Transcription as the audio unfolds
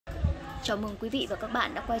Chào mừng quý vị và các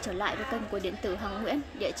bạn đã quay trở lại với kênh của điện tử Hằng Nguyễn,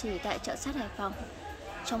 địa chỉ tại chợ sắt Hải Phòng.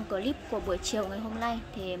 Trong clip của buổi chiều ngày hôm nay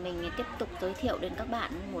thì mình tiếp tục giới thiệu đến các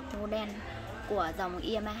bạn một model của dòng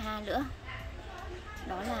Yamaha nữa.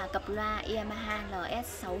 Đó là cặp loa Yamaha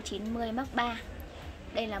LS690 Mark III.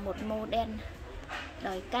 Đây là một model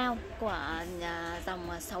đời cao của dòng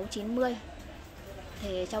 690.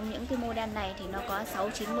 Thì trong những cái model này thì nó có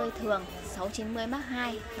 690 thường, 690 Mark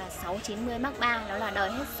II và 690 Mark III, đó là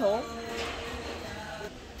đời hết số.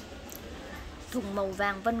 Thùng màu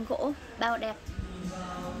vàng vân gỗ, bao đẹp.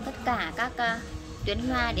 Tất cả các tuyến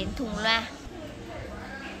loa đến thùng loa.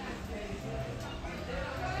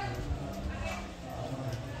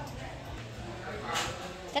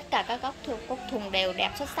 Tất cả các góc thùng đều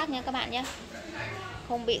đẹp xuất sắc nha các bạn nhé.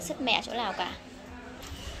 Không bị sứt mẻ chỗ nào cả.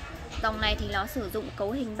 Dòng này thì nó sử dụng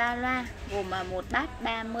cấu hình 3 loa, gồm một bát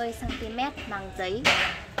 30 cm bằng giấy.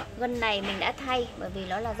 Gân này mình đã thay bởi vì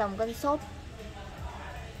nó là dòng gân xốp.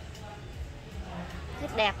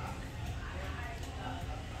 Rất đẹp.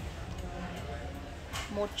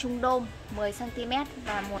 Một trung đôm 10 cm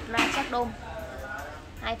và một loa chắc đôm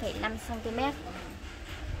 2,5 cm.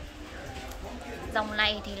 Dòng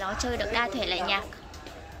này thì nó chơi được đa thể loại nhạc.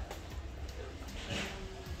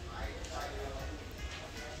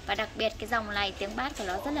 Và đặc biệt cái dòng này tiếng bass của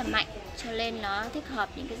nó rất là mạnh, cho nên nó thích hợp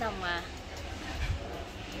những cái dòng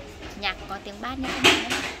nhạc có tiếng bass như thế này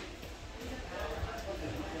nhé.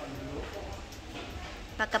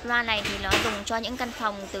 Và cặp loa này thì nó dùng cho những căn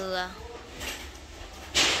phòng từ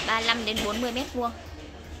 35 đến 40 mét vuông.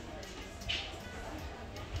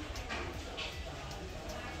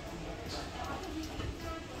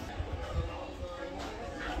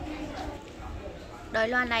 Đời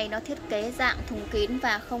loa này nó thiết kế dạng thùng kín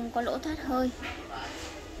và không có lỗ thoát hơi.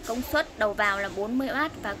 Công suất đầu vào là 40W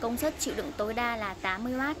và công suất chịu đựng tối đa là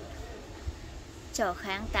 80W. Trở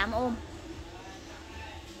kháng 8 ohm.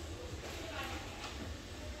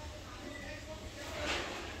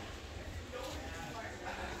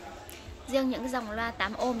 Riêng những dòng loa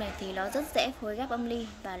 8 ohm này thì nó rất dễ phối ghép âm ly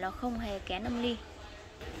và nó không hề kén âm ly.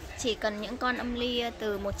 Chỉ cần những con âm ly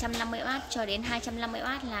từ 150W cho đến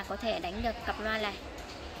 250W là có thể đánh được cặp loa này.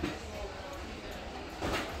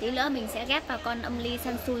 Tí nữa mình sẽ ghép vào con âm ly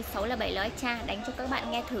sansui 6 là 7 lói cha đánh cho các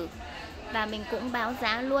bạn nghe thử. Và mình cũng báo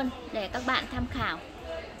giá luôn để các bạn tham khảo.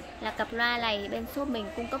 Là cặp loa này bên shop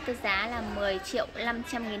mình cung cấp với giá là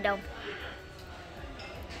 10.500.000 đồng.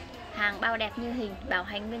 Hàng bao đẹp như hình, bảo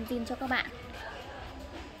hành nguyên zin cho các bạn.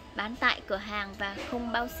 Bán tại cửa hàng và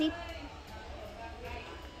không bao ship.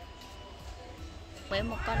 Với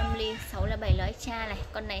một con âm ly 6 là 7 lói cha này,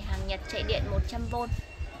 con này hàng Nhật chạy điện 100V.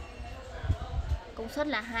 Công suất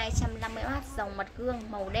là 250W, dòng mặt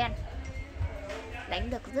gương màu đen. Đánh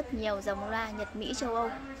được rất nhiều dòng loa Nhật, Mỹ, châu Âu.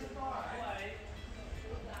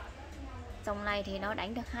 Dòng này thì nó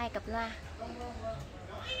đánh được 2 cặp loa.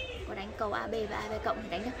 Có đánh cầu AB và AB cộng thì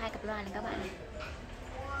đánh được 2 cặp loa này các bạn này.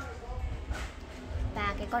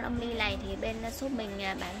 Và cái con âm ly này thì bên shop mình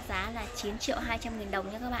bán giá là 9.200.000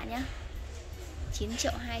 đồng nha các bạn nhé.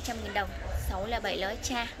 9.200.000 đồng, 6 là 7 lói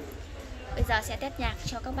cha. Bây giờ sẽ test nhạc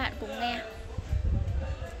cho các bạn cùng nghe.